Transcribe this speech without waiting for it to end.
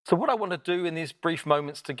So what I want to do in these brief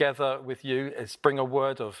moments together with you is bring a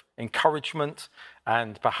word of encouragement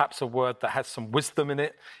and perhaps a word that has some wisdom in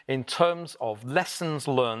it in terms of lessons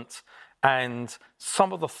learnt and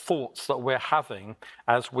some of the thoughts that we're having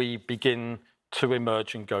as we begin to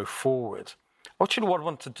emerge and go forward. Actually, what I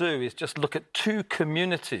want to do is just look at two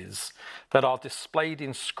communities that are displayed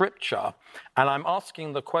in Scripture, and I'm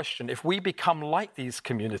asking the question, if we become like these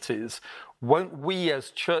communities, won't we as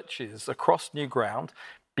churches across New Ground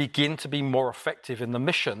begin to be more effective in the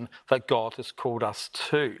mission that God has called us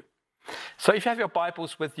to? So if you have your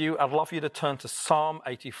Bibles with you, I'd love you to turn to Psalm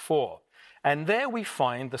 84. And there we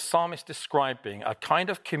find the psalmist describing a kind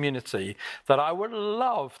of community that I would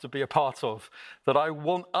love to be a part of, that I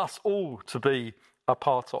want us all to be a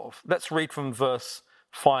part of. Let's read from verse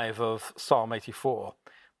 5 of Psalm 84.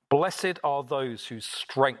 Blessed are those whose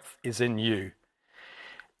strength is in you,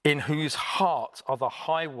 in whose heart are the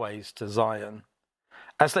highways to Zion.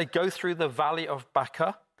 As they go through the valley of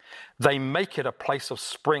Baca, they make it a place of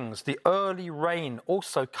springs. The early rain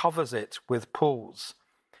also covers it with pools.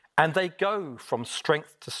 And they go from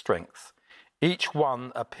strength to strength. Each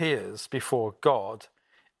one appears before God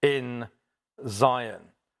in Zion.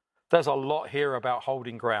 There's a lot here about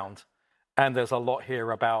holding ground, and there's a lot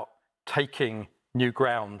here about taking new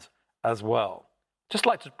ground as well. Just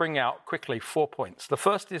like to bring out quickly 4 points. The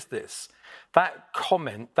first is this, that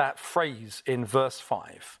comment, that phrase in verse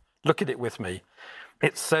 5. Look at it with me.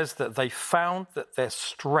 It says that they found that their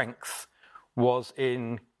strength was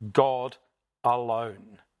in God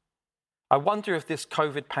alone. I wonder if this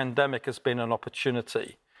COVID pandemic has been an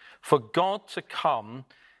opportunity for God to come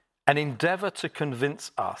and endeavor to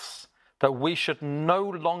convince us that we should no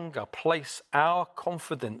longer place our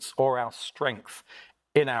confidence or our strength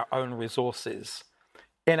in our own resources,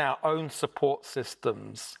 in our own support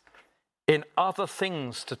systems, in other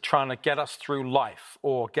things to try to get us through life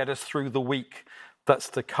or get us through the week that's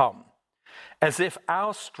to come. As if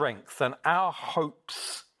our strength and our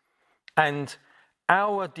hopes and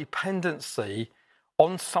our dependency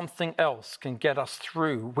on something else can get us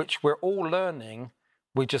through, which we're all learning.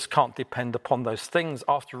 We just can't depend upon those things.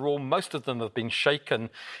 After all, most of them have been shaken.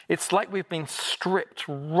 It's like we've been stripped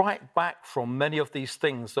right back from many of these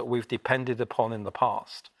things that we've depended upon in the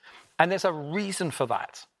past. And there's a reason for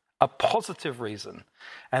that, a positive reason.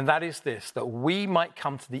 And that is this, that we might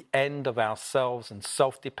come to the end of ourselves and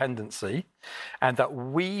self-dependency, and that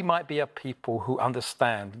we might be a people who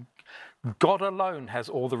understand God alone has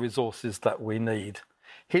all the resources that we need.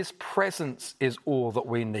 His presence is all that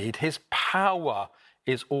we need. His power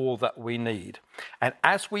is all that we need. And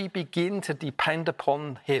as we begin to depend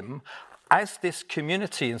upon him, as this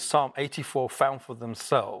community in Psalm 84 found for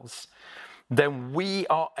themselves, then we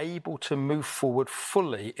are able to move forward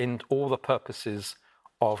fully in all the purposes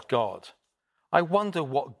of God. I wonder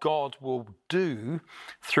what God will do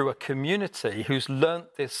through a community who's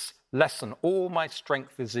learnt this lesson, all my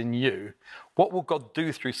strength is in you. What will God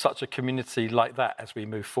do through such a community like that as we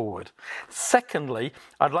move forward? Secondly,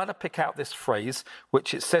 I'd like to pick out this phrase,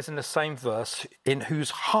 which it says in the same verse, in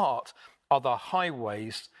whose heart are the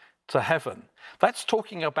highways to heaven. That's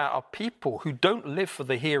talking about a people who don't live for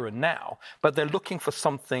the here and now, but they're looking for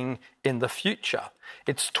something in the future.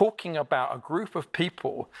 It's talking about a group of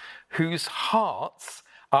people whose hearts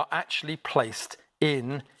are actually placed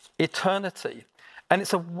in eternity. And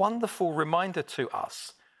it's a wonderful reminder to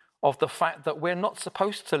us of the fact that we're not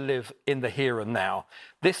supposed to live in the here and now.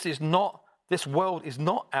 This world is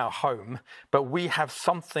not our home, but we have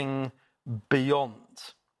something beyond.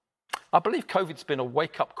 I believe COVID's been a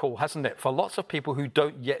wake-up call, hasn't it, for lots of people who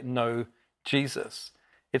don't yet know Jesus.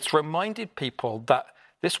 It's reminded people that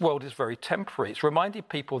this world is very temporary. It's reminded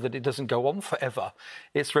people that it doesn't go on forever.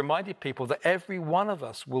 It's reminded people that every one of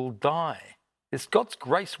us will die. It's God's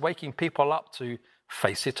grace waking people up to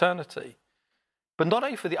face eternity. But not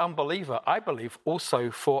only for the unbeliever, I believe also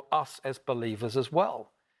for us as believers as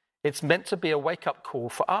well. It's meant to be a wake-up call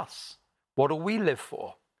for us. What do we live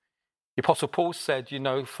for? The Apostle Paul said,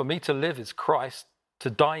 for me to live is Christ, to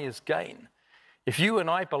die is gain. If you and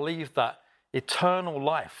I believe that eternal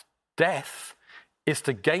life, death, is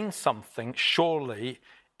to gain something, surely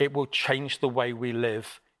it will change the way we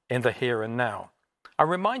live in the here and now. I'm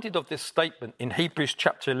reminded of this statement in Hebrews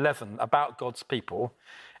chapter 11 about God's people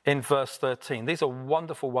in verse 13. These are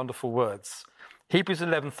wonderful, wonderful words. Hebrews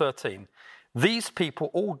 11:13. These people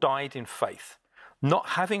all died in faith, not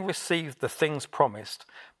having received the things promised,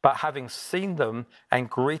 but having seen them and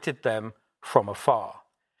greeted them from afar,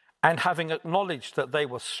 and having acknowledged that they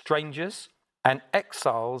were strangers and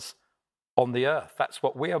exiles on the earth. That's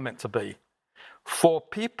what we are meant to be. For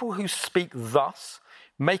people who speak thus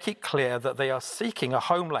make it clear that they are seeking a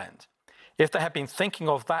homeland. If they had been thinking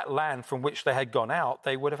of that land from which they had gone out,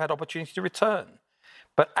 they would have had opportunity to return.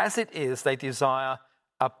 But as it is, they desire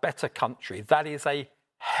a better country, that is a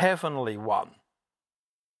heavenly one.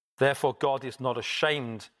 Therefore, God is not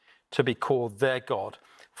ashamed to be called their God,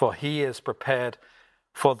 for he has prepared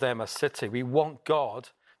for them a city. We want God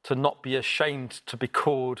to not be ashamed to be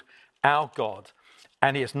called our God.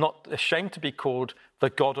 And he is not ashamed to be called the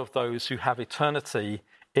God of those who have eternity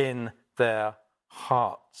in their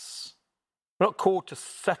hearts. We're not called to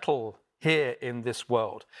settle here in this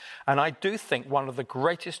world. And I do think one of the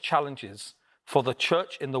greatest challenges for the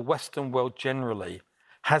church in the Western world generally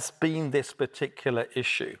has been this particular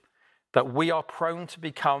issue, that we are prone to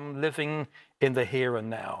become living in the here and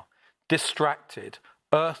now, distracted,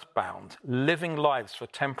 earthbound, living lives for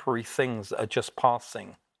temporary things that are just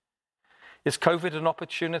passing. Is COVID an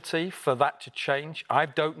opportunity for that to change? I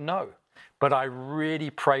don't know, but I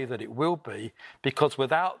really pray that it will be, because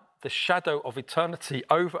without the shadow of eternity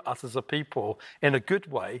over us as a people in a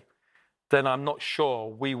good way, then I'm not sure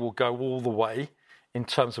we will go all the way in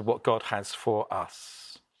terms of what God has for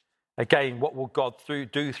us. Again, what will God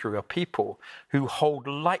do through a people who hold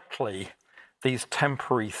lightly these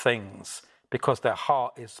temporary things because their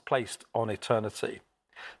heart is placed on eternity?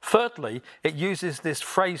 Thirdly, it uses this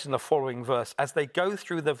phrase in the following verse: as they go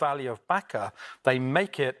through the valley of Baca, they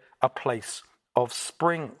make it a place of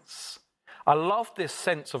springs. I love this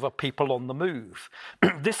sense of a people on the move.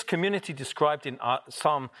 This community described in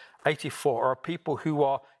Psalm 84 are people who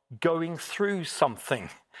are going through something.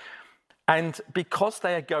 And because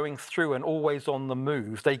they are going through and always on the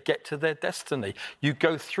move, they get to their destiny. You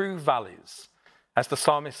go through valleys. As the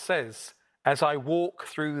psalmist says, as I walk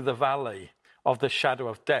through the valley of the shadow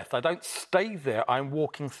of death, I don't stay there, I'm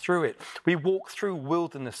walking through it. We walk through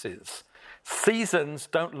wildernesses. Seasons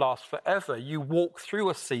don't last forever. You walk through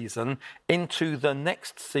a season into the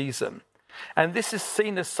next season. And this is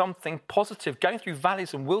seen as something positive. Going through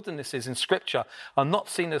valleys and wildernesses in Scripture are not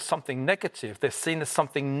seen as something negative. They're seen as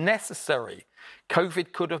something necessary.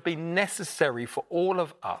 COVID could have been necessary for all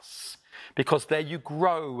of us, because there you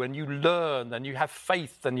grow and you learn and you have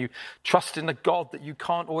faith and you trust in a God that you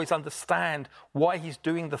can't always understand why he's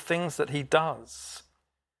doing the things that he does.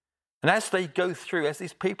 And as they go through, as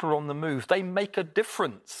these people are on the move, they make a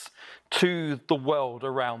difference to the world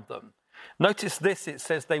around them. Notice this, it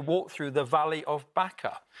says they walk through the valley of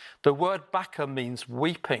Baca. The word Baca means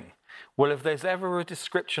weeping. Well, if there's ever a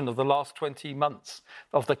description of the last 20 months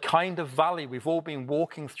of the kind of valley we've all been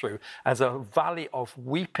walking through as a valley of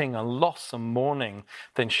weeping and loss and mourning,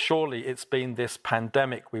 then surely it's been this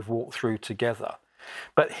pandemic we've walked through together.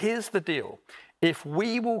 But here's the deal. If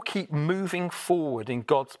we will keep moving forward in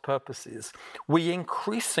God's purposes, we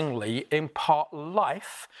increasingly impart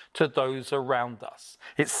life to those around us.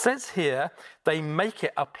 It says here, they make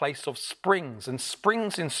it a place of springs. And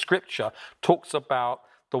springs in Scripture talks about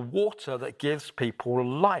the water that gives people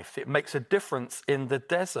life. It makes a difference in the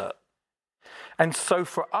desert. And so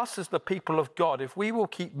for us as the people of God, if we will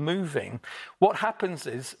keep moving, what happens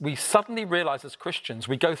is we suddenly realize as Christians,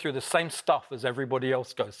 we go through the same stuff as everybody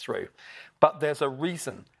else goes through. But there's a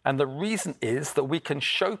reason. And the reason is that we can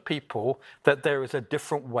show people that there is a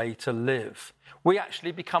different way to live. We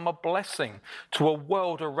actually become a blessing to a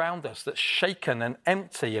world around us that's shaken and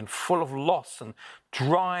empty and full of loss and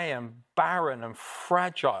dry and barren and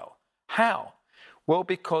fragile. How? Well,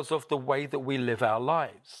 because of the way that we live our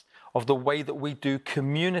lives, of the way that we do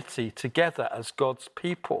community together as God's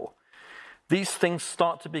people. These things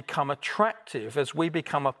start to become attractive as we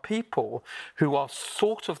become a people who are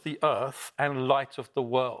salt of the earth and light of the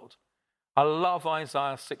world. I love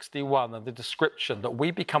Isaiah 61 and the description that we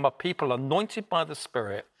become a people anointed by the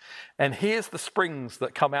Spirit, and here's the springs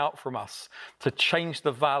that come out from us to change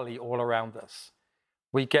the valley all around us.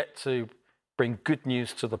 We get to bring good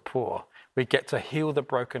news to the poor. We get to heal the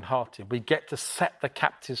brokenhearted. We get to set the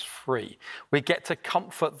captives free. We get to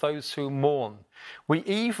comfort those who mourn. We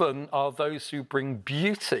even are those who bring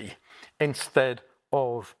beauty instead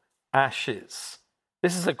of ashes.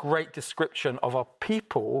 This is a great description of a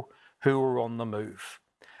people who are on the move.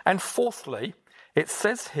 And fourthly, it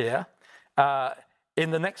says here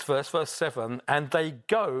in the next verse, verse 7, and they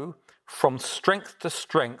go from strength to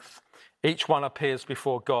strength. Each one appears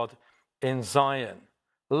before God in Zion.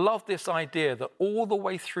 Love this idea that all the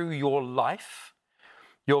way through your life,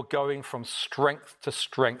 you're going from strength to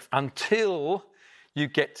strength until you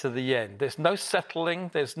get to the end. There's no settling.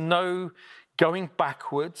 There's no going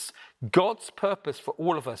backwards. God's purpose for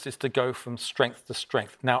all of us is to go from strength to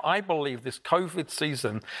strength. Now, I believe this COVID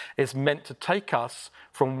season is meant to take us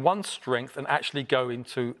from one strength and actually go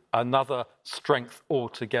into another strength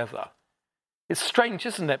altogether. It's strange,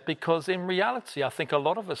 isn't it? Because in reality, I think a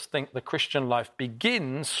lot of us think the Christian life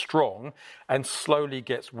begins strong and slowly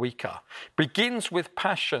gets weaker. Begins with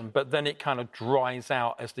passion, but then it kind of dries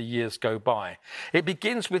out as the years go by. It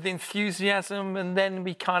begins with enthusiasm, and then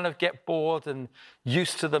we kind of get bored and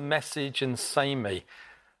used to the message and samey.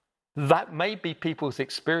 That may be people's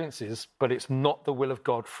experiences, but it's not the will of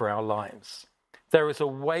God for our lives. There is a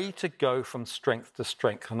way to go from strength to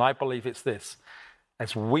strength, and I believe it's this.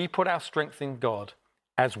 As we put our strength in God,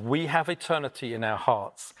 as we have eternity in our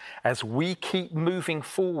hearts, as we keep moving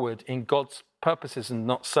forward in God's purposes and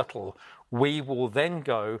not settle, we will then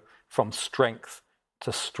go from strength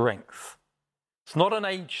to strength. It's not an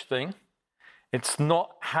age thing. It's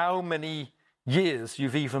not how many years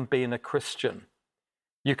you've even been a Christian.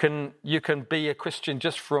 You can be a Christian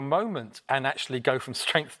just for a moment and actually go from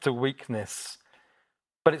strength to weakness.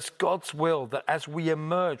 But it's God's will that as we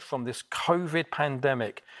emerge from this COVID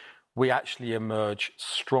pandemic, we actually emerge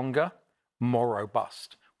stronger, more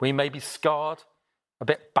robust. We may be scarred, a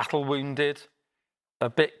bit battle wounded, a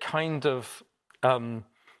bit kind of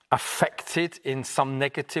affected in some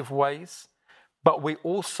negative ways, but we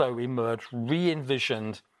also emerge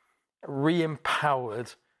re-envisioned,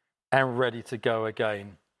 re-empowered, and ready to go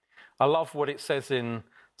again. I love what it says in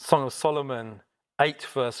Song of Solomon 8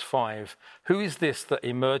 verse 5, who is this that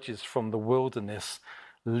emerges from the wilderness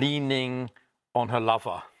leaning on her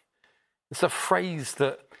lover? It's a phrase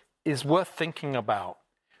that is worth thinking about.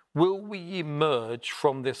 Will we emerge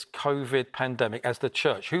from this COVID pandemic as the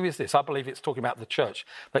church? Who is this? I believe it's talking about the church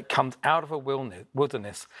that comes out of a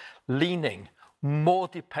wilderness, leaning, more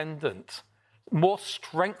dependent, more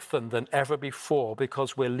strengthened than ever before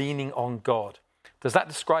because we're leaning on God. Does that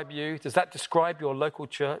describe you? Does that describe your local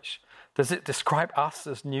church? Does it describe us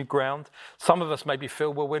as New Ground? Some of us maybe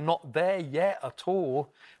feel, well, we're not there yet at all,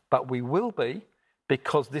 but we will be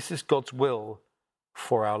because this is God's will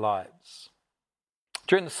for our lives.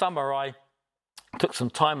 During the summer, I took some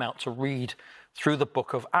time out to read through the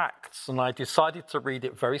book of Acts, and I decided to read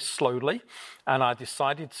it very slowly, and I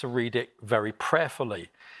decided to read it very prayerfully.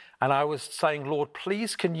 And I was saying, Lord,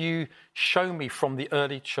 please can you show me from the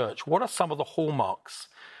early church, what are some of the hallmarks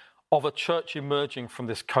of a church emerging from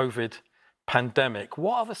this COVID pandemic?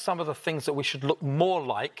 What are some of the things that we should look more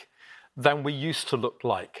like than we used to look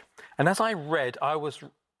like? And as I read, I was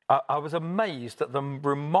amazed at the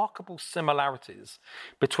remarkable similarities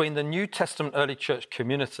between the New Testament early church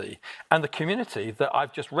community and the community that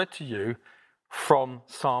I've just read to you from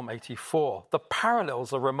Psalm 84. The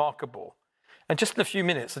parallels are remarkable. And just in a few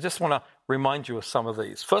minutes, I just want to remind you of some of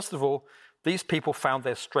these. First of all, these people found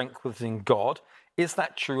their strength within God. Is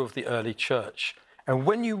that true of the early church? And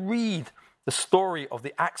when you read the story of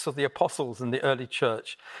the Acts of the Apostles in the early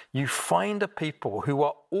church, you find a people who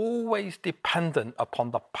are always dependent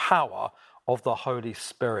upon the power of the Holy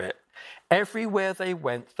Spirit. Everywhere they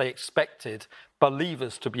went, they expected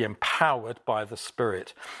believers to be empowered by the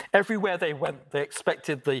Spirit. Everywhere they went, they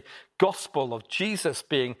expected the gospel of Jesus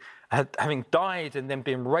having died and then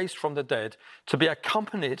being raised from the dead to be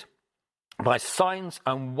accompanied by signs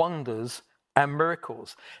and wonders and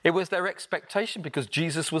miracles. It was their expectation because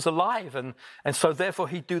Jesus was alive, and so therefore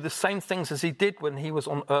he'd do the same things as he did when he was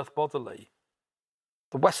on earth bodily.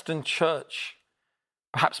 The Western church,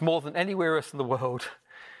 perhaps more than anywhere else in the world,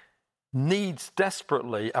 needs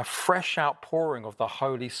desperately a fresh outpouring of the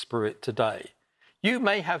Holy Spirit today. You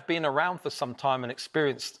may have been around for some time and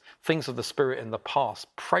experienced things of the Spirit in the past.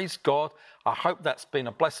 Praise God. I hope that's been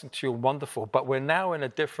a blessing to you and wonderful, but we're now in a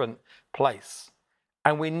different place.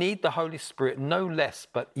 And we need the Holy Spirit no less,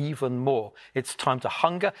 but even more. It's time to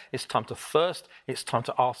hunger. It's time to thirst. It's time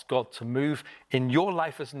to ask God to move in your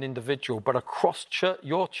life as an individual, but across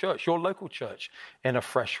your church, your local church, in a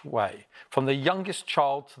fresh way. From the youngest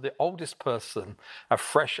child to the oldest person, a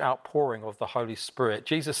fresh outpouring of the Holy Spirit.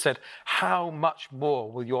 Jesus said, how much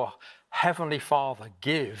more will your Heavenly Father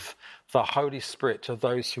give the Holy Spirit to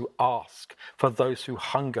those who ask, for those who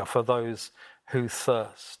hunger, for those who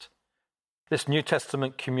thirst? This New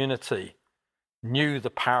Testament community knew the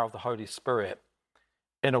power of the Holy Spirit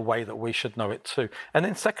in a way that we should know it too. And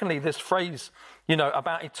then secondly, this phrase,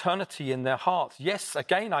 about eternity in their hearts. Yes,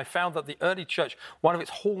 again, I found that the early church, one of its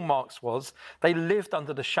hallmarks was they lived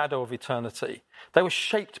under the shadow of eternity. They were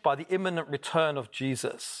shaped by the imminent return of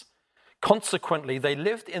Jesus. Consequently, they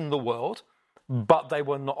lived in the world, but they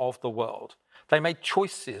were not of the world. They made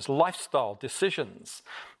choices, lifestyle, decisions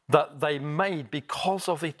that they made because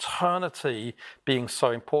of eternity being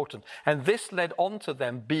so important. And this led on to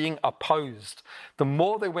them being opposed. The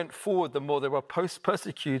more they went forward, the more they were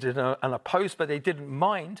persecuted and opposed, but they didn't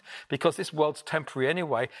mind because this world's temporary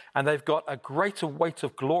anyway, and they've got a greater weight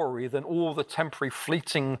of glory than all the temporary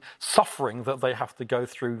fleeting suffering that they have to go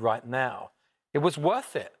through right now. It was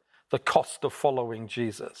worth it, the cost of following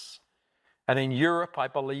Jesus. And in Europe, I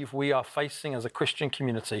believe we are facing, as a Christian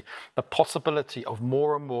community, the possibility of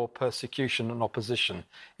more and more persecution and opposition.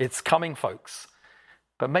 It's coming, folks.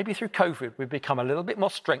 But maybe through COVID, we've become a little bit more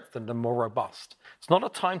strengthened and more robust. It's not a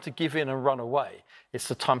time to give in and run away.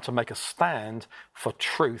 It's a time to make a stand for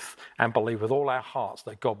truth and believe with all our hearts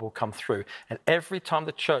that God will come through. And every time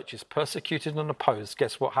the church is persecuted and opposed,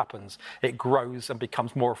 guess what happens? It grows and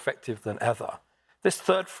becomes more effective than ever. This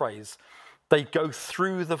third phrase, they go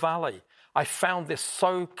through the valley. I found this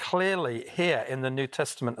so clearly here in the New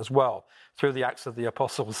Testament as well, through the Acts of the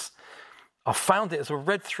Apostles. I found it as I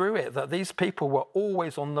read through it that these people were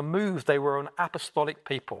always on the move. They were an apostolic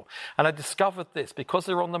people. And I discovered this, because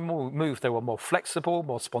they're on the move, they were more flexible,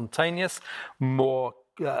 more spontaneous, more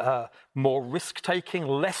risk-taking,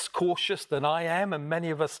 less cautious than I am and many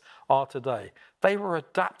of us are today. They were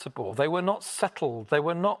adaptable. They were not settled. They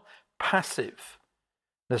were not passive.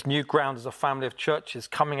 There's New Ground as a family of churches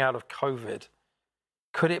coming out of COVID.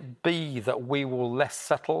 Could it be that we will less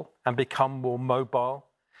settle and become more mobile?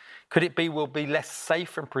 Could it be we'll be less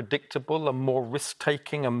safe and predictable and more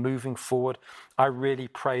risk-taking and moving forward? I really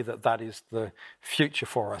pray that that is the future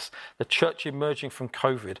for us. The church emerging from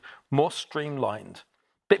COVID, more streamlined,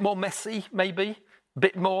 a bit more messy maybe, a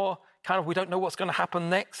bit more kind of we don't know what's going to happen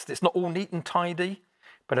next. It's not all neat and tidy,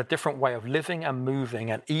 but a different way of living and moving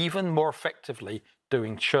and even more effectively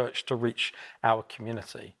doing church to reach our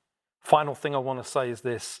community. Final thing I want to say is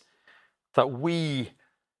this, that we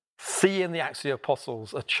see in the Acts of the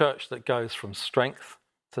Apostles a church that goes from strength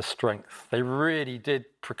to strength. They really did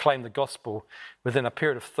proclaim the gospel within a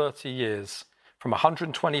period of 30 years, from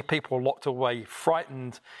 120 people locked away,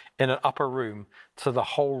 frightened in an upper room, to the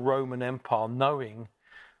whole Roman Empire knowing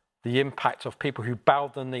the impact of people who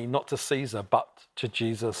bowed the knee not to Caesar but to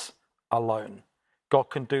Jesus alone. God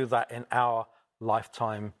can do that in our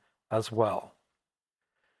lifetime as well.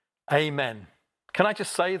 Amen. Can I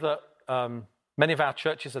just say that many of our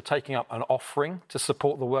churches are taking up an offering to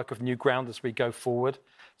support the work of New Ground as we go forward.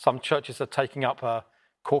 Some churches are taking up a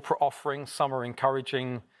corporate offering. Some are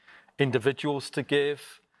encouraging individuals to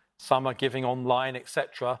give. Some are giving online,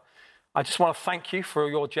 etc. I just want to thank you for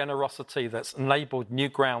your generosity that's enabled New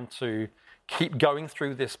Ground to keep going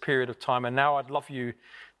through this period of time. And now I'd love you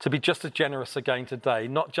to be just as generous again today,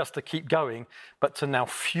 not just to keep going, but to now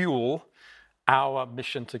fuel our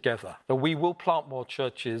mission together. That we will plant more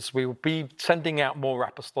churches, we will be sending out more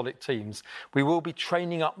apostolic teams, we will be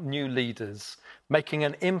training up new leaders, making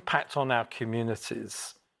an impact on our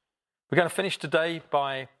communities. We're going to finish today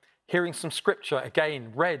by hearing some scripture,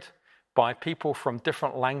 again, read by people from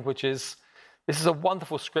different languages. This is a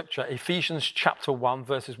wonderful scripture, Ephesians chapter 1,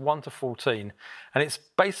 verses 1 to 14. And it's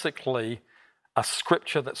basically a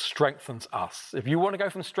scripture that strengthens us. If you want to go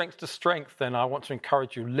from strength to strength, then I want to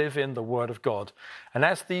encourage you, live in the word of God. And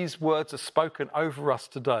as these words are spoken over us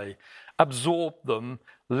today, absorb them,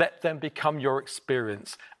 let them become your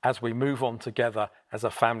experience as we move on together as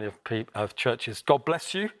a family of churches. God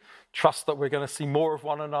bless you. Trust that we're going to see more of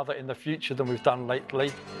one another in the future than we've done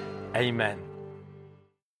lately. Amen.